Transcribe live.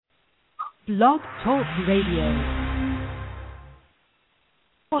Blog Talk Radio.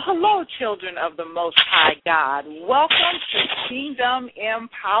 Well, hello, children of the Most High God. Welcome to Kingdom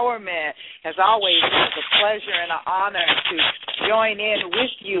Empowerment. As always, it's a pleasure and an honor to join in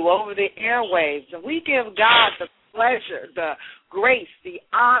with you over the airwaves. And we give God the pleasure, the grace, the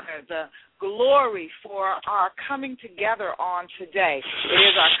honor, the glory for our coming together on today. It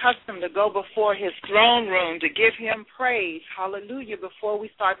is our custom to go before his throne room to give him praise, hallelujah, before we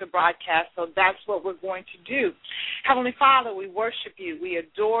start the broadcast, so that's what we're going to do. Heavenly Father, we worship you, we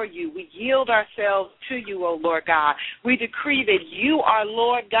adore you, we yield ourselves to you, O Lord God. We decree that you are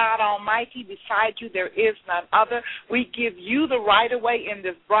Lord God Almighty. Beside you there is none other. We give you the right of way in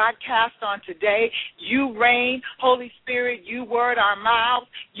this broadcast on today. You reign, Holy Spirit, you word our mouths,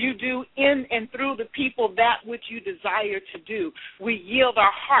 you do in and through the people that which you desire to do. We yield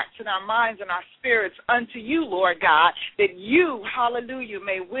our hearts and our minds and our spirits unto you, Lord God, that you, hallelujah,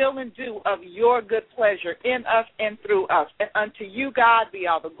 may will and do of your good pleasure in us and through us. And unto you, God, be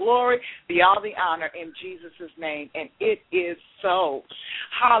all the glory, be all the honor in Jesus' name. And it is so.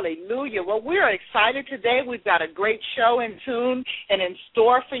 Hallelujah. Well, we're excited today. We've got a great show in tune and in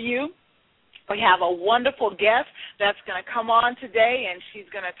store for you. We have a wonderful guest that's going to come on today, and she's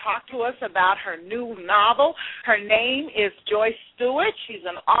going to talk to us about her new novel. Her name is Joyce Stewart. She's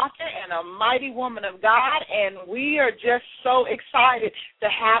an author and a mighty woman of God, and we are just so excited to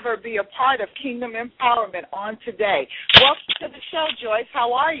have her be a part of Kingdom Empowerment on today. Welcome to the show, Joyce.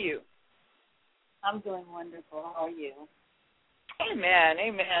 How are you? I'm doing wonderful. How are you? Amen,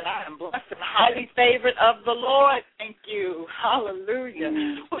 amen. I am blessed and highly favored of the Lord. Thank you. Hallelujah.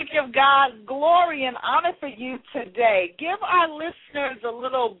 We give God glory and honor for you today. Give our listeners a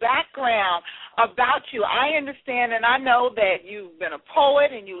little background about you. I understand and I know that you've been a poet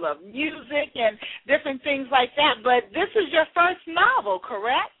and you love music and different things like that, but this is your first novel,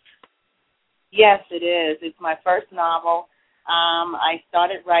 correct? Yes, it is. It's my first novel. I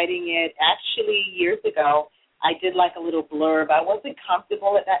started writing it actually years ago. I did like a little blurb. I wasn't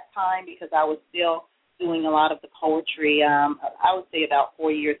comfortable at that time because I was still doing a lot of the poetry. I would say about 4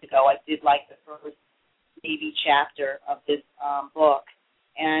 years ago, I did like the first maybe chapter of this book.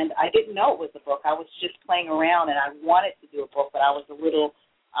 And I didn't know it was a book. I was just playing around, and I wanted to do a book, but I was a little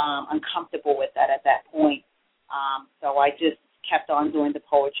uncomfortable with that at that point. So I just kept on doing the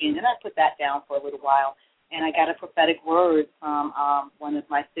poetry, and then I put that down for a little while. And I got a prophetic word from one of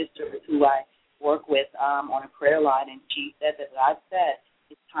my sisters who I work with on a prayer line, and she said that God said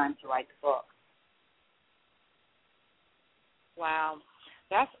it's time to write the book. Wow.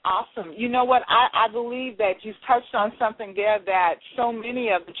 That's awesome. You know what? I believe that you've touched on something there that so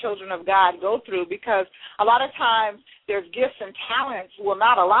many of the children of God go through, because a lot of times there's gifts and talents. Well,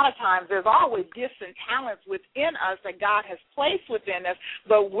 not a lot of times. There's always gifts and talents within us that God has placed within us,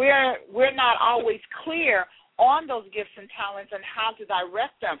 but we're not always clear on those gifts and talents and how to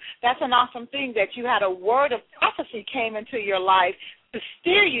direct them. That's an awesome thing that you had a word of prophecy came into your life to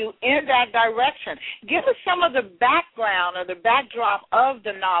steer you in that direction. Give us some of the background or the backdrop of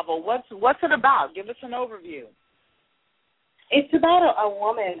the novel. What's it about? Give us an overview. It's about a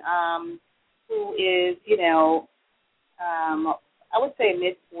woman who is, I would say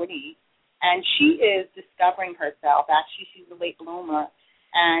mid-40s, and she is discovering herself. Actually, she's a late bloomer.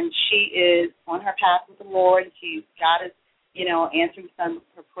 And she is on her path with the Lord. God is, answering some of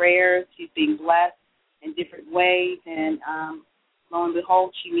her prayers. She's being blessed in different ways. And lo and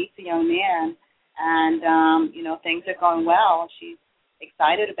behold, she meets a young man, and, things are going well. She's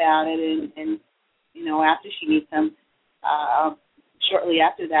excited about it. And after she meets him, shortly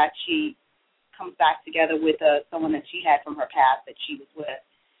after that, she comes back together with someone that she had from her past that she was with.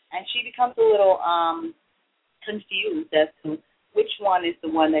 And she becomes a little confused as to which one is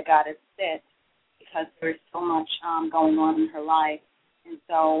the one that God has sent, because there's so much going on in her life. And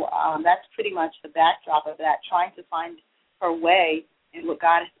so that's pretty much the backdrop of that, trying to find her way in what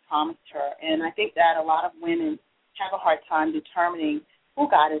God has promised her. And I think that a lot of women have a hard time determining who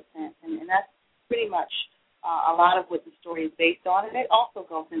God has sent, and that's pretty much a lot of what the story is based on. And it also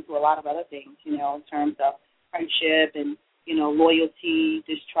goes into a lot of other things, in terms of friendship and, loyalty,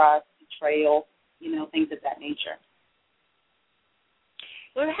 distrust, betrayal, things of that nature.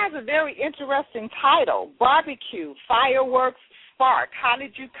 Well, it has a very interesting title, Barbeque, Fireworks Spark. How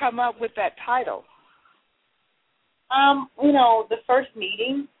did you come up with that title? The first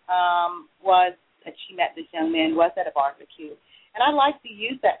meeting was that she met this young man was at a barbecue. And I like to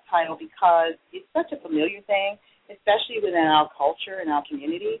use that title because it's such a familiar thing, especially within our culture and our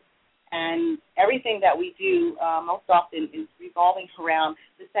community. And everything that we do most often is revolving around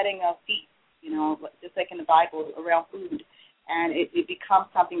the setting of feast, just like in the Bible, around food. and it becomes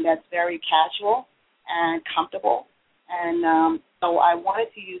something that's very casual and comfortable. And so I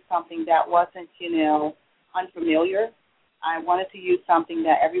wanted to use something that wasn't, unfamiliar. I wanted to use something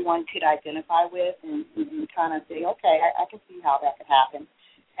that everyone could identify with and kind of say, okay, I can see how that could happen.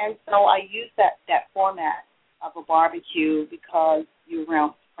 And so I used that format of a barbecue because you're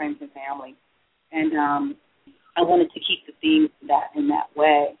around friends and family. And I wanted to keep the theme in that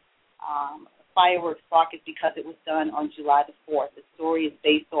way. Fireworks Spark is because it was done on July the 4th. The story is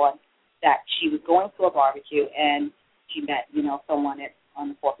based on that she was going to a barbecue and she met, someone on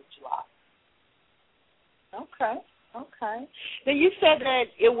the 4th of July. Okay. Now, you said that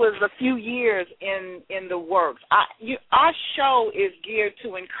it was a few years in the works. Our show is geared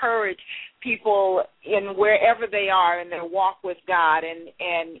to encourage people in wherever they are in their walk with God and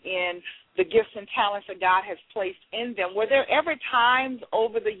in the gifts and talents that God has placed in them. Were there ever times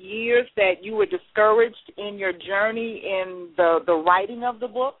over the years that you were discouraged in your journey in the writing of the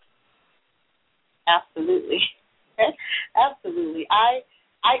book? Absolutely. Absolutely. I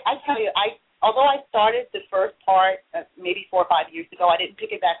tell you, although I started the first part maybe 4 or 5 years ago, I didn't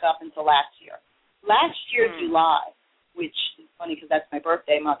pick it back up until last year. Last year, July, which is funny because that's my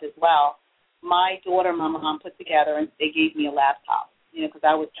birthday month as well, my daughter and my mom put together and they gave me a laptop, because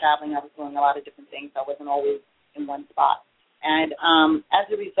I was traveling, I was doing a lot of different things. I wasn't always in one spot. And as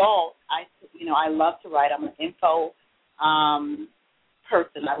a result, I love to write. I'm an info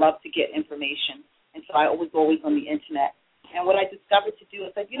person. I love to get information. And so I was always on the Internet. And what I discovered to do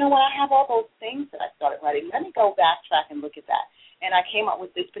is like, I have all those things that I started writing. Let me go backtrack and look at that. And I came up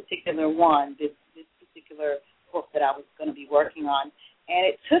with this particular one, this particular book that I was going to be working on. And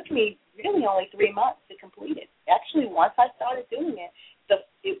it took me really only 3 months to complete it. Actually, once I started doing it,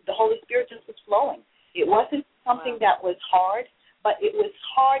 the Holy Spirit just was flowing. It wasn't something that was hard, but it was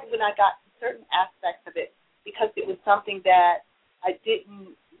hard when I got to certain aspects of it because it was something that I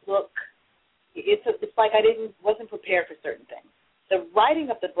didn't look. It's like I wasn't prepared for certain things. The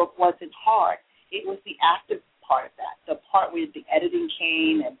writing of the book wasn't hard. It was the active part of that, the part where the editing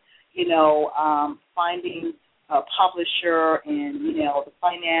came and, finding a publisher and, the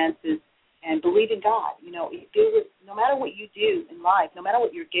finances and believing God. No matter what you do in life, no matter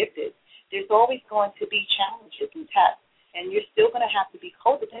what your gift is, there's always going to be challenges and tests, and you're still going to have to be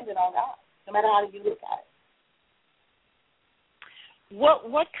codependent on God, no matter how you look at it.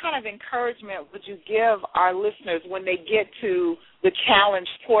 What kind of encouragement would you give our listeners when they get to the challenge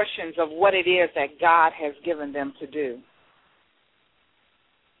portions of what it is that God has given them to do?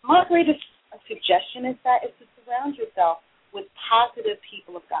 My greatest suggestion is to surround yourself with positive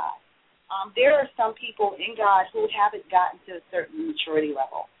people of God. There are some people in God who haven't gotten to a certain maturity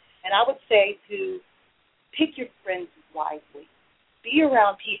level. And I would say to pick your friends wisely. Be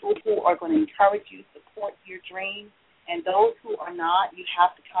around people who are going to encourage you, support your dreams. And those who are not, you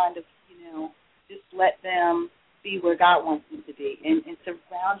have to kind of, just let them be where God wants them to be. And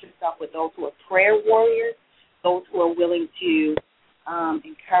surround yourself with those who are prayer warriors, those who are willing to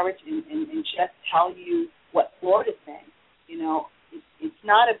encourage and just tell you what Lord is saying. It's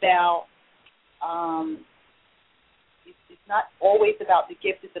not about, it's not always about the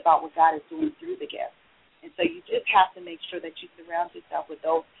gift. It's about what God is doing through the gift. And so you just have to make sure that you surround yourself with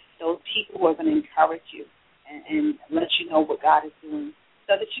those people who are going to encourage you. And let you know what God is doing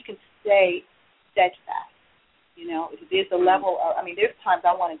so that you can stay steadfast. If there's a level of, there's times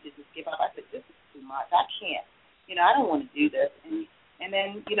I wanted to just give up. I said, this is too much. I can't. I don't want to do this. And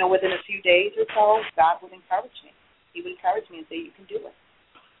then, within a few days or so, God would encourage me. He would encourage me and say, you can do it.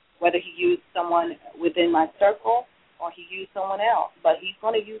 Whether he used someone within my circle or he used someone else, but he's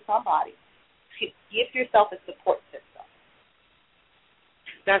going to use somebody. Give yourself a support system.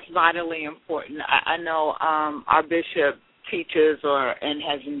 That's vitally important. I know our bishop teaches and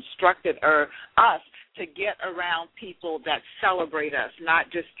has instructed us to get around people that celebrate us, not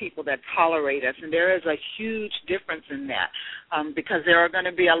just people that tolerate us. And there is a huge difference in that because there are going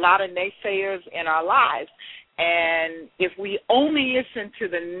to be a lot of naysayers in our lives. And if we only listen to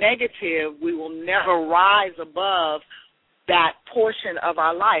the negative, we will never rise above that portion of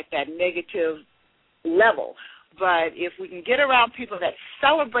our life, that negative level. But if we can get around people that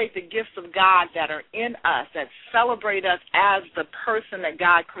celebrate the gifts of God that are in us, that celebrate us as the person that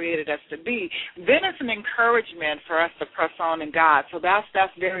God created us to be, then it's an encouragement for us to press on in God. So that's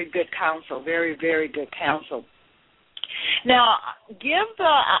very good counsel, very, very good counsel. Now,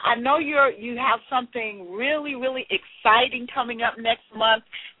 I know you have something really, really exciting coming up next month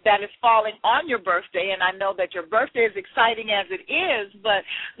that is falling on your birthday, and I know that your birthday is exciting as it is, but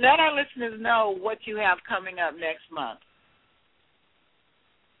let our listeners know what you have coming up next month.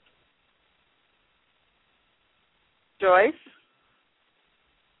 Joyce?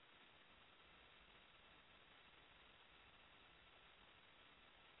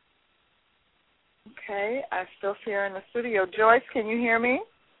 Okay, I still see her in the studio. Joyce, can you hear me?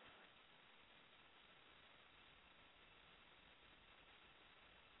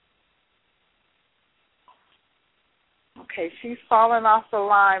 Okay, she's fallen off the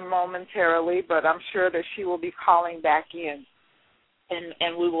line momentarily, but I'm sure that she will be calling back in,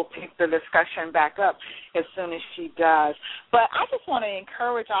 and we will pick the discussion back up as soon as she does. But I just want to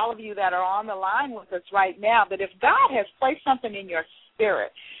encourage all of you that are on the line with us right now that if God has placed something in your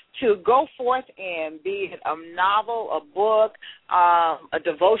spirit to go forth in, be it a novel, a book, a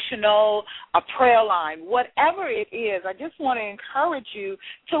devotional, a prayer line, whatever it is, I just want to encourage you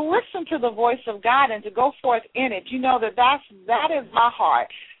to listen to the voice of God and to go forth in it. You know that is my heart,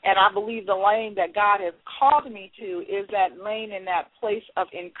 and I believe the lane that God has called me to is that lane in that place of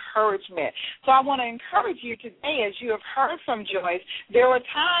encouragement. So I want to encourage you today, as you have heard from Joyce, there were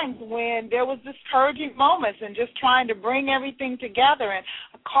times when there was discouraging moments and just trying to bring everything together and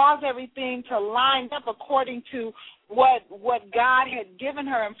cause everything to line up according to what God had given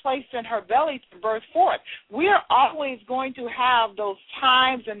her and placed in her belly to birth forth. We're always going to have those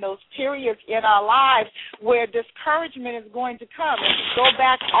times and those periods in our lives where discouragement is going to come. If we go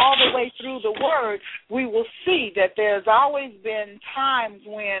back all the way through the Word, we will see that there's always been times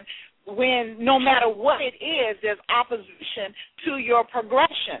when no matter what it is, there's opposition to your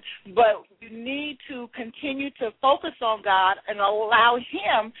progression. But you need to continue to focus on God and allow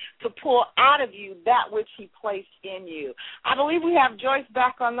Him to pull out of you that which He placed in you. I believe we have Joyce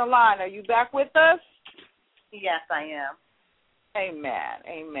back on the line. Are you back with us? Yes, I am.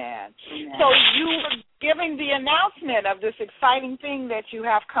 Amen. So you were giving the announcement of this exciting thing that you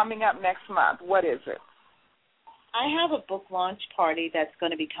have coming up next month. What is it? I have a book launch party that's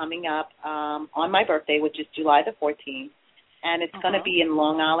going to be coming up on my birthday, which is July the 14th, and it's going to be in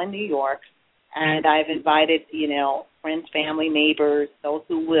Long Island, New York. And I've invited, friends, family, neighbors, those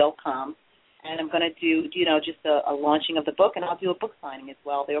who will come. And I'm going to do, just a launching of the book, and I'll do a book signing as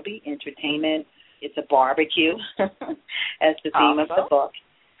well. There'll be entertainment. It's a barbecue as the theme of the book.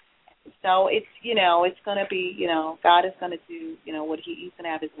 So it's, it's going to be, God is going to do, what He's going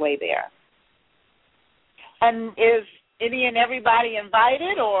to have His way there. And is any and everybody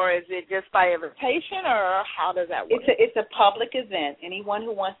invited, or is it just by invitation, or how does that work? It's a public event. Anyone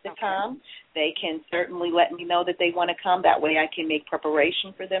who wants to come, they can certainly let me know that they want to come. That way I can make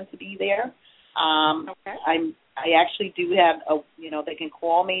preparation for them to be there. I actually do have they can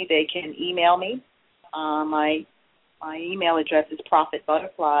call me, they can email me. My email address is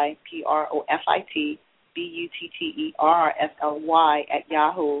profitbutterfly, PROFITBUTTERFLY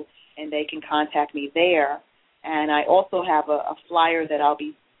 @yahoo, and they can contact me there. And I also have a flyer that I'll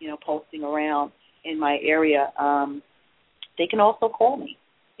be, posting around in my area. They can also call me,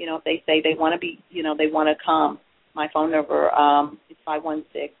 if they say they want to be, they want to come. My phone number is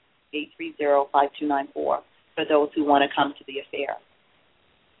 516-830-5294 for those who want to come to the affair.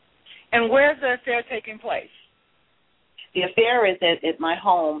 And where's the affair taking place? The affair is at my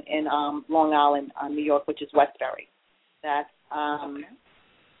home in Long Island, New York, which is Westbury. That's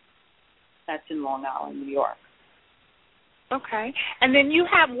in Long Island, New York. Okay. And then you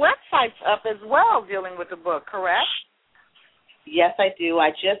have websites up as well dealing with the book, correct? Yes, I do.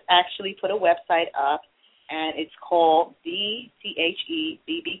 I just actually put a website up, and it's called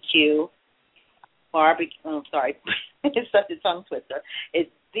TheBBQ Barbeque. Oh, sorry. It's such a tongue twister. It's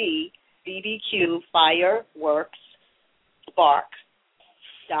the BBQ Fireworks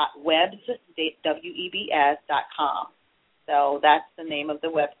Spark.webs.com. So that's the name of the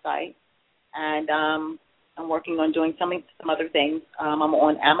website. And I'm working on doing some other things. I'm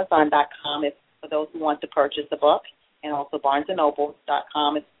on Amazon.com for those who want to purchase the book, and also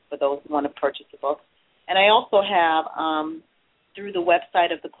BarnesandNoble.com for those who want to purchase the book. And I also have, through the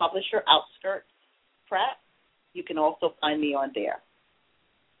website of the publisher, Outskirts Press, you can also find me on there.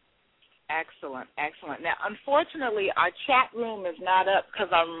 Excellent. Now, unfortunately, our chat room is not up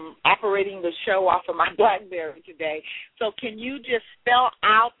because I'm operating the show off of my BlackBerry today. So can you just spell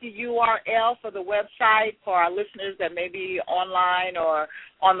out the URL for the website for our listeners that may be online or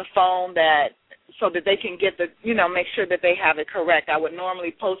on the phone, so that they can get make sure that they have it correct? I would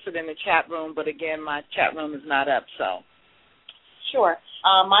normally post it in the chat room, but again, my chat room is not up. So, sure.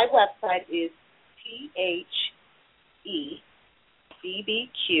 My website is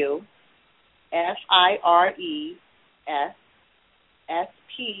TheBBQ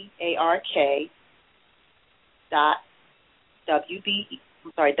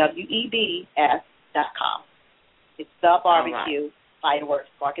It's the Barbecue Fireworks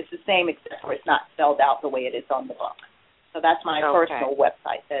Spark. It's the same except for it's not spelled out the way it is on the book. So that's my personal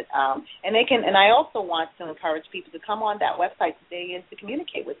website. And they can. And I also want to encourage people to come on that website today and to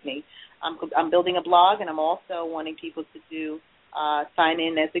communicate with me. I'm building a blog, and I'm also wanting people to do sign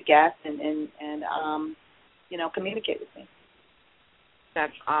in as a guest and communicate with me.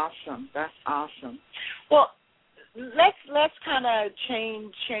 That's awesome. That's awesome. Well, let's kind of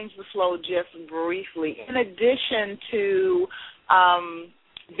change the flow just briefly. In addition to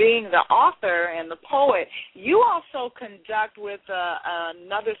being the author and the poet, you also conduct with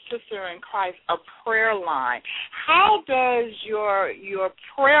another sister in Christ a prayer line. How does your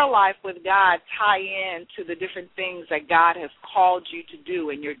prayer life with God tie in to the different things that God has called you to do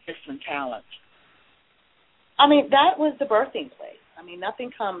in your gifts and talents? I mean, that was the birthing place. I mean,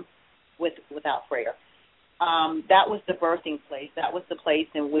 nothing comes without prayer. That was the birthing place. That was the place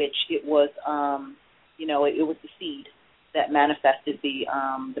in which it was, it was the seed that manifested the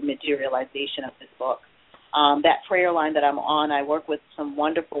materialization of this book. That prayer line that I'm on, I work with some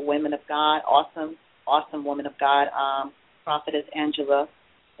wonderful women of God, awesome women of God, Prophetess Angela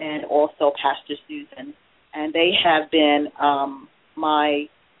and also Pastor Susan. And they have been my,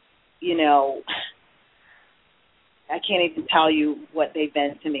 I can't even tell you what they've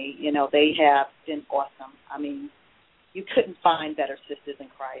been to me. They have been awesome. I mean, you couldn't find better sisters in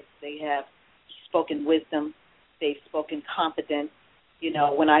Christ. They have spoken wisdom. They've spoken confidence.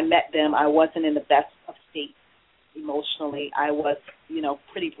 When I met them, I wasn't in the best of states emotionally. I was,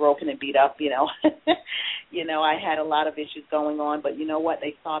 pretty broken and beat up, I had a lot of issues going on, but you know what?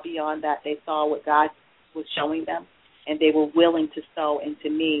 They saw beyond that. They saw what God was showing them, and they were willing to sow into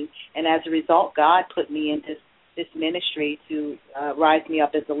me. And as a result, God put me into this ministry to rise me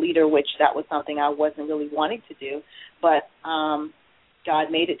up as a leader, which that was something I wasn't really wanting to do, but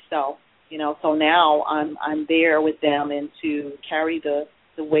God made it so. So now I'm there with them and to carry the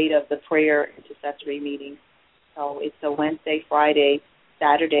weight of the prayer intercessory meeting. So it's a Wednesday, Friday,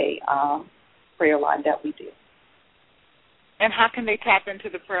 Saturday prayer line that we do. And how can they tap into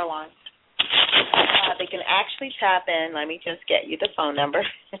the prayer line? They can actually tap in. Let me just get you the phone number.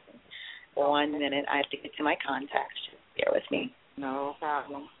 1 minute. I have to get to my contacts. Just bear with me. No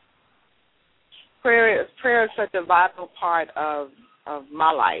problem. Prayer is such a vital part of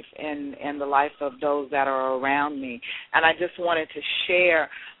my life and the life of those that are around me. And I just wanted to share,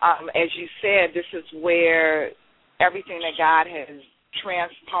 as you said, this is where everything that God has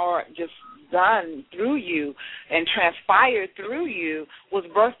done through you and transpired through you was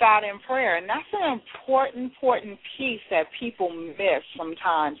birthed out in prayer. And that's an important piece that people miss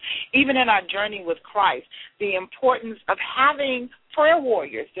sometimes, even in our journey with Christ, the importance of having prayer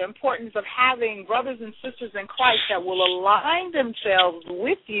warriors, the importance of having brothers and sisters in Christ that will align themselves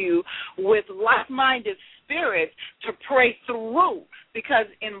with you with like-minded spirits to pray through, because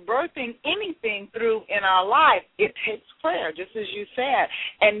in birthing anything through in our life, it takes prayer, just as you said.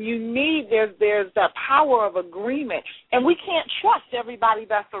 And there's that power of agreement. And we can't trust everybody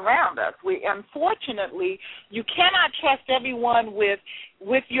that's around us. Unfortunately, you cannot trust everyone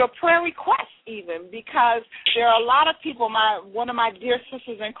with your prayer requests even, because there are a lot of people. One of my dear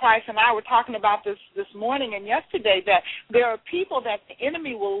sisters in Christ and I were talking about this morning and yesterday, that there are people that the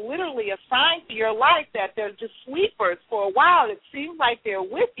enemy will literally assign to your life that they're just sleepers. For a while it seems like they're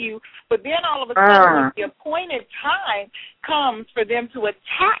with you, but then all of a sudden when the appointed time comes for them to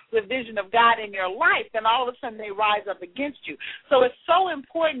attack the vision of God in your life, then all of a sudden they rise up against you. So it's so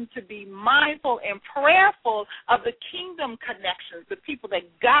important to be mindful and prayerful of the kingdom connections, the people that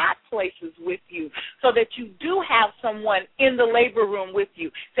God places with you, so that you do have someone in the labor room with you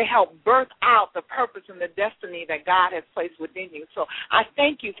to help birth out the purpose and the destiny that God has placed within you. So I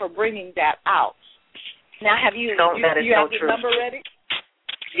thank you for bringing that out. Now, do you have the number ready?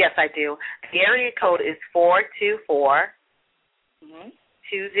 Yes, I do. The area code is 424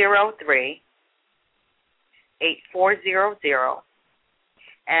 203 8400,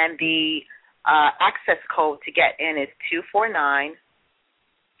 and the access code to get in is 249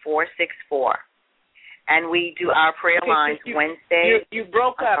 464. And we do our prayer lines Wednesday. You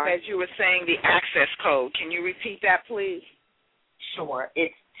broke up as you were saying the access code. Can you repeat that, please? Sure.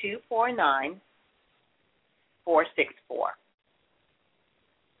 It's 249 464.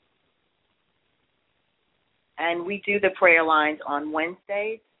 And we do the prayer lines on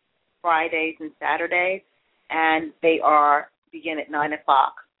Wednesdays, Fridays, and Saturdays, and they begin at 9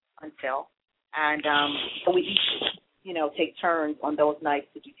 o'clock until. And so we each, take turns on those nights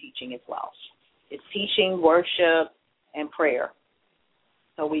to do teaching as well. It's teaching, worship, and prayer.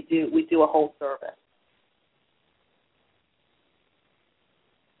 So we do a whole service.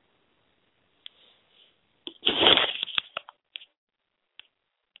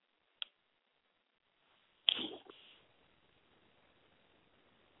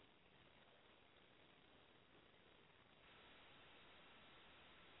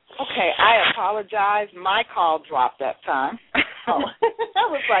 Okay, I apologize. My call dropped that time. Oh, I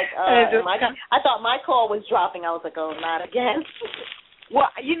was like, I thought my call was dropping. I was like, oh, not again. Well,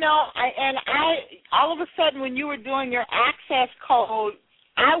 I all of a sudden when you were doing your access code,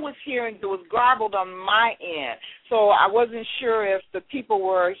 I was hearing it was garbled on my end. So I wasn't sure if the people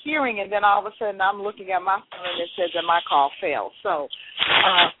were hearing, and then all of a sudden I'm looking at my phone and it says that my call failed. So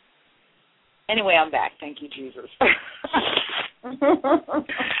anyway, I'm back. Thank you, Jesus.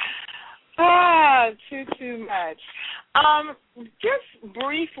 Too much. Just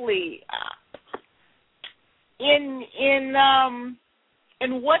briefly, in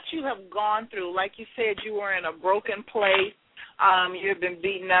what you have gone through, like you said, you were in a broken place. You have been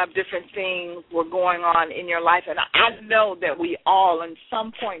beaten up. Different things were going on in your life, and I know that we all, in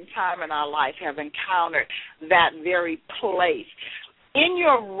some point in time in our life, have encountered that very place. In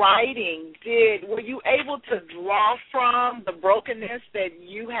your writing, were you able to draw from the brokenness that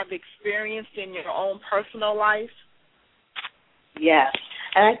you have experienced in your own personal life? Yes,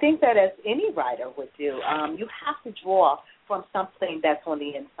 and I think that as any writer would do, you have to draw from something that's on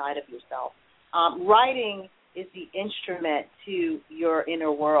the inside of yourself. Writing is the instrument to your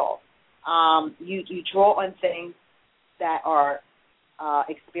inner world. You draw on things that are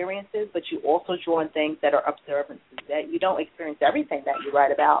experiences, but you also draw on things that are observances. That you don't experience everything that you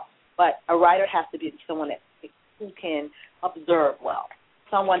write about, but a writer has to be someone who can observe well,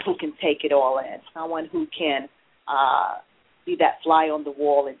 someone who can take it all in, someone who can be that fly on the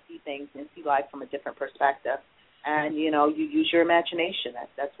wall and see things and see life from a different perspective. And, you use your imagination.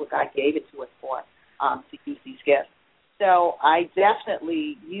 That's what God gave it to us for, to use these gifts. So I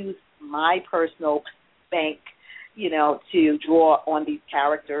definitely use my personal bank, to draw on these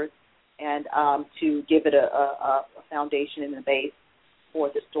characters and to give it a foundation and a base for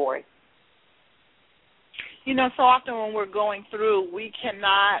the story. So often when we're going through, we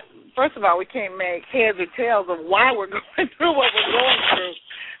cannot, first of all, we can't make heads or tails of why we're going through what we're going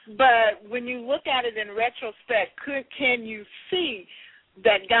through. But when you look at it in retrospect, can you see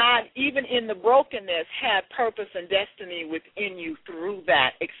that God, even in the brokenness, had purpose and destiny within you through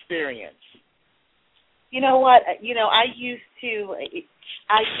that experience? You know what? I used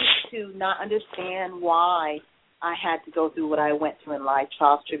to not understand why I had to go through what I went through in life,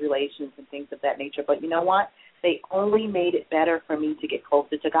 trials, tribulations, and things of that nature. But you know what? They only made it better for me to get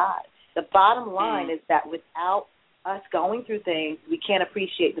closer to God. The bottom line is that without us going through things, we can't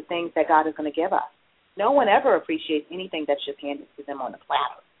appreciate the things that God is going to give us. No one ever appreciates anything that's just handed to them on a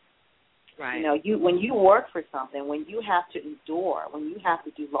platter. Right. When you work for something, when you have to endure, when you have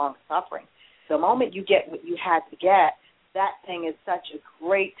to do long suffering, the moment you get what you had to get, that thing is such a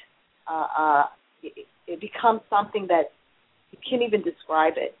great, it becomes something that you can't even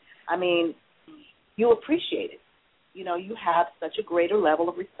describe it. I mean, you appreciate it. You have such a greater level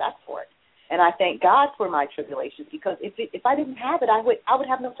of respect for it. And I thank God for my tribulations, because if I didn't have it, I would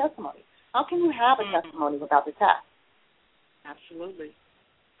have no testimony. How can you have a testimony without the test? Absolutely.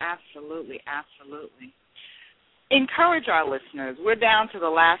 Encourage our listeners. We're down to the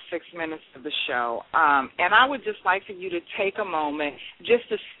last 6 minutes of the show, and I would just like for you to take a moment just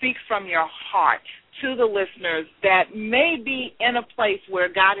to speak from your heart to the listeners that may be in a place where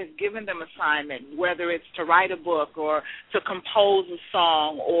God has given them assignment, whether it's to write a book or to compose a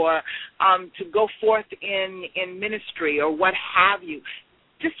song or to go forth in ministry or what have you.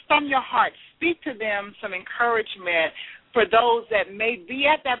 Just from your heart, speak to them some encouragement for those that may be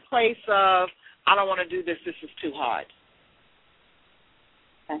at that place of, I don't want to do this is too hard.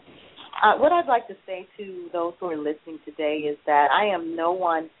 Okay. What I'd like to say to those who are listening today is that I am no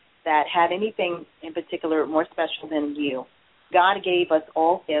one that had anything in particular more special than you. God gave us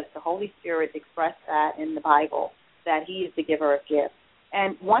all gifts. The Holy Spirit expressed that in the Bible, that he is the giver of gifts.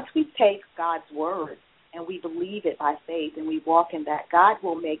 And once we take God's word and we believe it by faith and we walk in that, God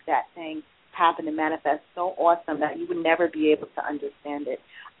will make that thing happen and manifest so awesome that you would never be able to understand it.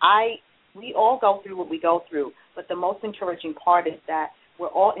 We all go through what we go through, but the most encouraging part is that we're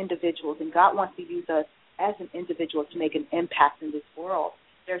all individuals, and God wants to use us as an individual to make an impact in this world.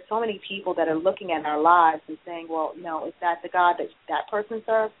 There are so many people that are looking at our lives and saying, well, is that the God that person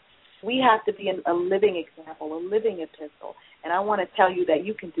serves? We have to be a living example, a living epistle. And I want to tell you that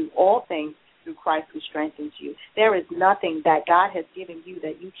you can do all things through Christ who strengthens you. There is nothing that God has given you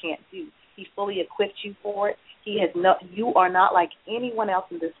that you can't do. He fully equipped you for it. You are not like anyone else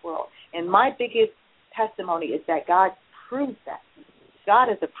in this world. And my biggest testimony is that God proves that. God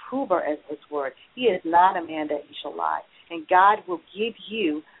is a prover of his word. He is not a man that he shall lie. And God will give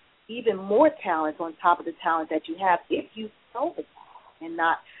you even more talent on top of the talent that you have if you sow the talent and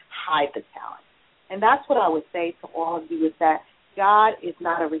not hide the talent. And that's what I would say to all of you is that God is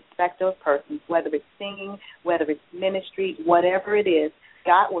not a respecter of persons, whether it's singing, whether it's ministry, whatever it is.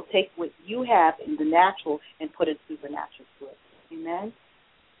 God will take what you have in the natural and put it supernatural to it. Amen?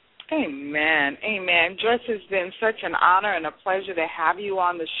 Amen. Amen. Joyce, it's been such an honor and a pleasure to have you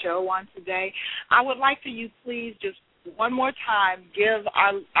on the show on today. I would like for you, please, just one more time, give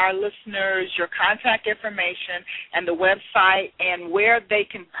our listeners your contact information and the website and where they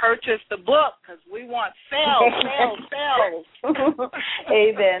can purchase the book, because we want sales.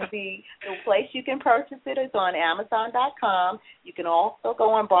 Amen. The place you can purchase it is on Amazon.com. You can also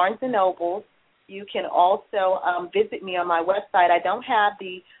go on Barnes & Noble. You can also visit me on my website. I don't have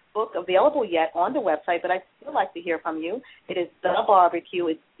the book available yet on the website, but I'd still like to hear from you. It is The Barbeque.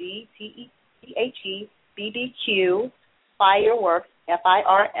 It's BBQ, Fireworks,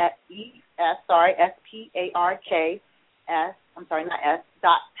 FIRES, SPARKS,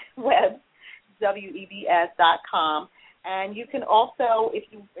 webs.com. And you can also, if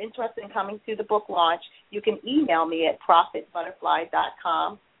you're interested in coming to the book launch, you can email me at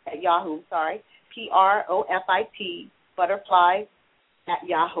profitbutterfly.com at Yahoo, PROFIT, butterfly at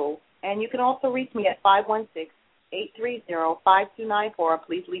Yahoo. And you can also reach me at 516-830-5294.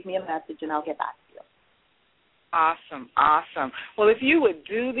 Please leave me a message and I'll get back to you. Awesome, awesome. Well, if you would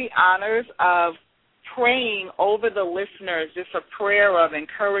do the honors of praying over the listeners, just a prayer of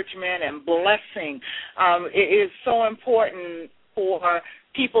encouragement and blessing. It is so important for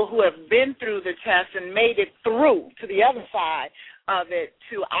people who have been through the test and made it through to the other side of it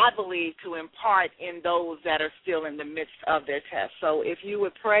to, I believe, to impart in those that are still in the midst of their test. So if you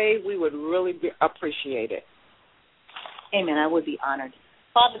would pray, we would really appreciate it. Amen. I would be honored.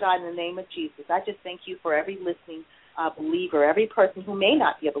 Father God, in the name of Jesus, I just thank you for every listening believer, every person who may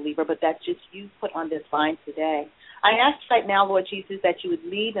not be a believer, but that just you put on this line today. I ask right now, Lord Jesus, that you would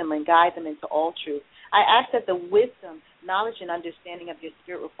lead them and guide them into all truth. I ask that the wisdom, knowledge, and understanding of your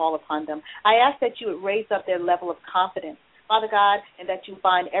Spirit will fall upon them. I ask that you would raise up their level of confidence, Father God, and that you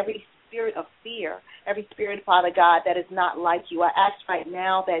find every spirit of fear, every spirit, Father God, that is not like you. I ask right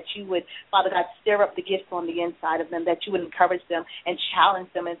now that you would, Father God, stir up the gifts on the inside of them, that you would encourage them and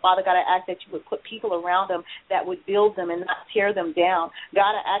challenge them. And, Father God, I ask that you would put people around them that would build them and not tear them down.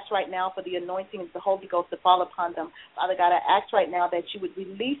 God, I ask right now for the anointing of the Holy Ghost to fall upon them. Father God, I ask right now that you would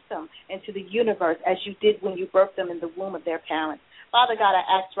release them into the universe as you did when you birthed them in the womb of their parents. Father God, I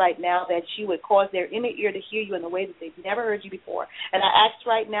ask right now that you would cause their inner ear to hear you in a way that they've never heard you before. And I ask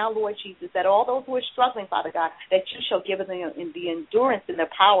right now, Lord Jesus, that all those who are struggling, Father God, that you shall give them the endurance and the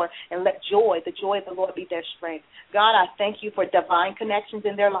power and let the joy of the Lord be their strength. God, I thank you for divine connections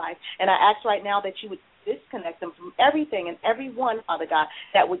in their life. And I ask right now that you would disconnect them from everything and everyone, Father God,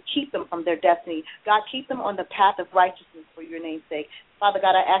 that would keep them from their destiny. God, keep them on the path of righteousness for your name's sake. Father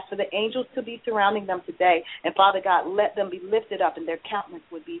God, I ask for the angels to be surrounding them today. And, Father God, let them be lifted up and their countenance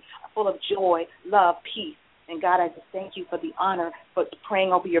would be full of joy, love, peace. And, God, I just thank you for the honor for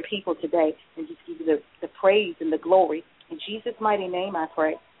praying over your people today and just give you the praise and the glory. In Jesus' mighty name I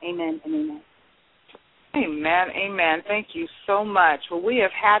pray. Amen and amen. Amen, amen. Thank you so much. Well, we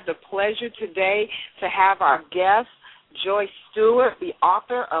have had the pleasure today to have our guest, Joyce Stewart, the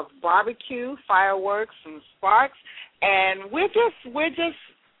author of Barbeque, Fireworks, and Sparks. And we're just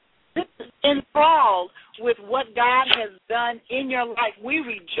enthralled with what God has done in your life. We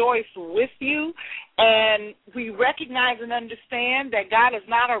rejoice with you, and we recognize and understand that God is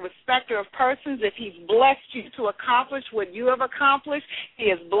not a respecter of persons. If he's blessed you to accomplish what you have accomplished, he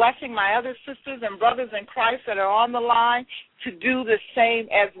is blessing my other sisters and brothers in Christ that are on the line to do the same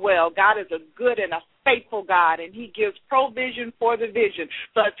as well. God is a good and a faithful God, and he gives provision for the vision.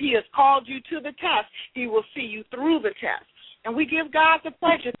 So if he has called you to the test, he will see you through the test. And we give God the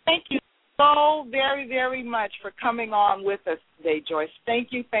pleasure. Thank you so very, very much for coming on with us today, Joyce.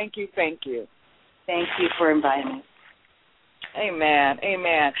 Thank you, thank you, thank you. Thank you for inviting me. Amen,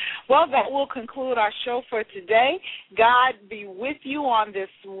 amen. Well, that will conclude our show for today. God be with you on this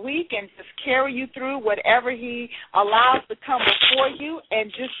week and just carry you through whatever he allows to come before you,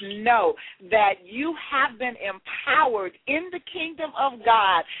 and just know that you have been empowered in the kingdom of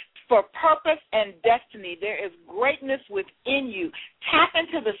God for purpose and destiny. There is greatness within you. Tap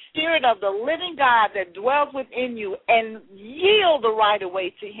into the Spirit of the living God that dwells within you and yield the right of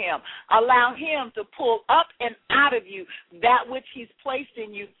way to him. Allow him to pull up and out of you that which he's placed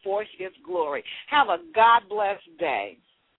in you for his glory. Have a God-blessed day.